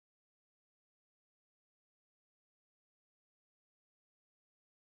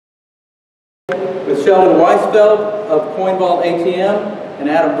with Sheldon Weisfeld of Vault ATM and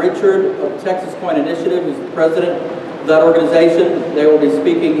Adam Richard of Texas Coin Initiative, who's the president of that organization. They will be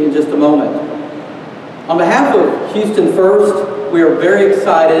speaking in just a moment. On behalf of Houston First, we are very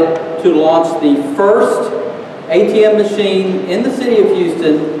excited to launch the first ATM machine in the city of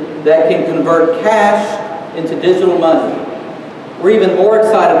Houston that can convert cash into digital money. We're even more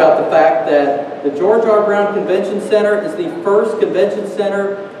excited about the fact that the George R. Brown Convention Center is the first convention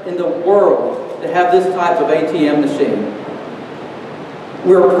center in the world to have this type of ATM machine.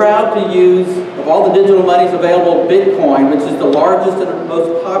 We're proud to use, of all the digital monies available, Bitcoin, which is the largest and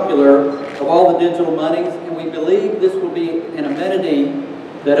most popular of all the digital monies, and we believe this will be an amenity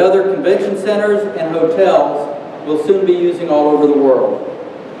that other convention centers and hotels will soon be using all over the world.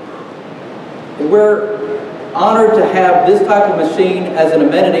 And we're honored to have this type of machine as an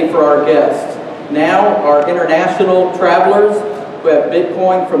amenity for our guests. Now, our international travelers who have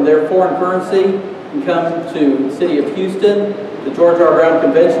Bitcoin from their foreign currency can come to the city of Houston, the George R. Brown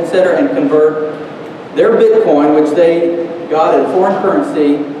Convention Center, and convert their Bitcoin, which they got in foreign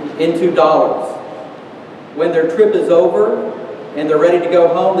currency, into dollars. When their trip is over and they're ready to go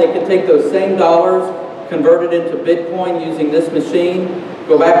home, they can take those same dollars, convert it into Bitcoin using this machine,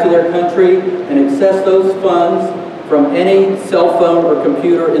 go back to their country, and access those funds from any cell phone or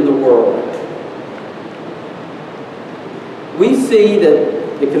computer in the world. We see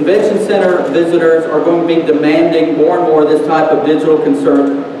that the convention center visitors are going to be demanding more and more this type of digital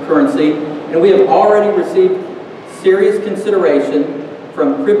currency, and we have already received serious consideration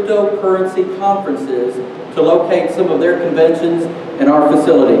from cryptocurrency conferences to locate some of their conventions in our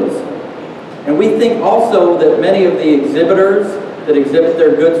facilities. And we think also that many of the exhibitors that exhibit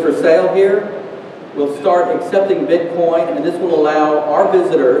their goods for sale here will start accepting Bitcoin, and this will allow our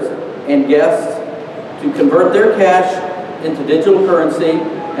visitors and guests to convert their cash into digital currency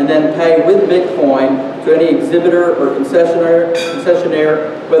and then pay with Bitcoin to any exhibitor or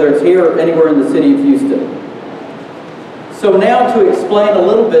concessionaire, whether it's here or anywhere in the city of Houston. So now to explain a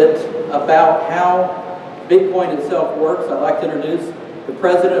little bit about how Bitcoin itself works, I'd like to introduce the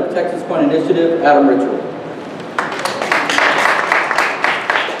president of Texas Coin Initiative, Adam Richard.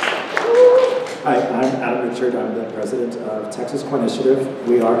 Hi, I'm Adam Richard. I'm the president of Texas Coin Initiative.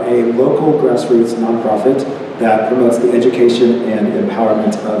 We are a local grassroots nonprofit that promotes the education and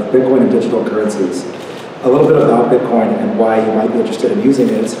empowerment of Bitcoin and digital currencies. A little bit about Bitcoin and why you might be interested in using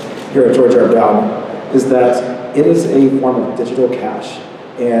it here at George R. Brown is that it is a form of digital cash,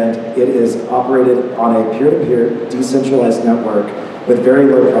 and it is operated on a peer-to-peer decentralized network with very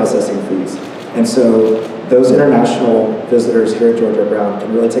low processing fees. And so those international visitors here at George R. Brown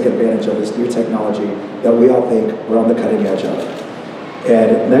can really take advantage of this new technology that we all think we're on the cutting edge of.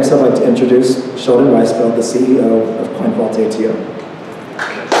 And next I'd like to introduce Sheldon Weisfeld, the CEO of Vault ATM.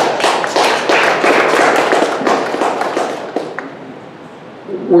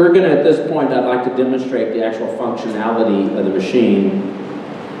 We're going to, at this point, I'd like to demonstrate the actual functionality of the machine.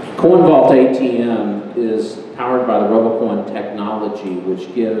 Vault ATM is powered by the RoboCoin technology,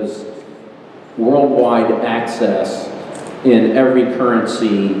 which gives worldwide access in every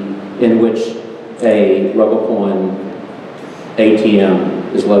currency in which a RoboCoin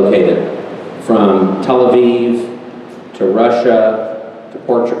ATM is located, from Tel Aviv to Russia to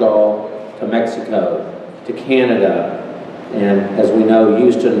Portugal to Mexico to Canada. And as we know,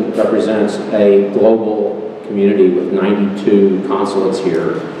 Houston represents a global community with 92 consulates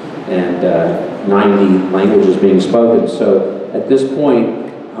here and 90 languages being spoken. So at this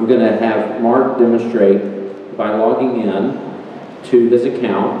point, I'm going to have Mark demonstrate by logging in to his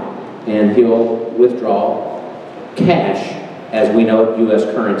account, and he'll withdraw cash as we know it, U.S.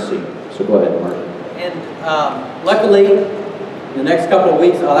 currency. So go ahead, Mark. And luckily, in the next couple of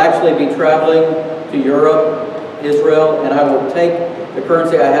weeks, I'll actually be traveling to Europe, Israel, and I will take the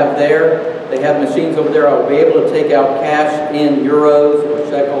currency I have there. They have machines over there. I will be able to take out cash in euros or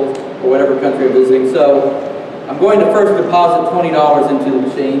shekels or whatever country I'm visiting. So I'm going to first deposit $20 into the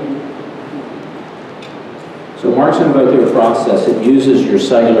machine. So Mark's going to go through a process. It uses your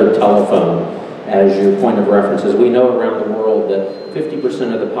cellular telephone as your point of reference. As we know around the world that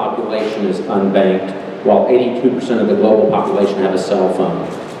 50% of the population is unbanked, while 82% of the global population have a cell phone.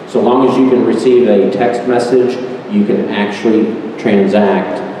 So long as you can receive a text message, you can actually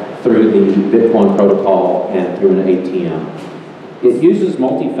transact through the Bitcoin protocol and through an ATM. It uses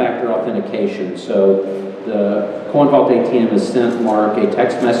multi-factor authentication. So the Vault ATM has sent Mark a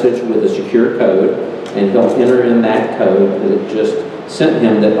text message with a secure code, and he'll enter in that code that it just sent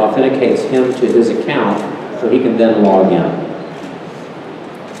him that authenticates him to his account so he can then log in.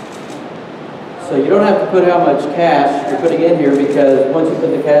 So you don't have to put how much cash you're putting in here, because once you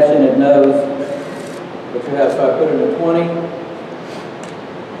put the cash in, it knows what you have. So I put in a 20.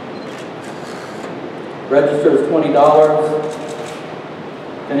 Register is $20.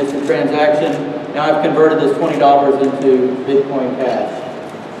 Finish the transaction. Now I've converted this $20 into Bitcoin Cash.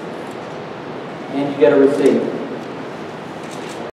 And you get a receipt.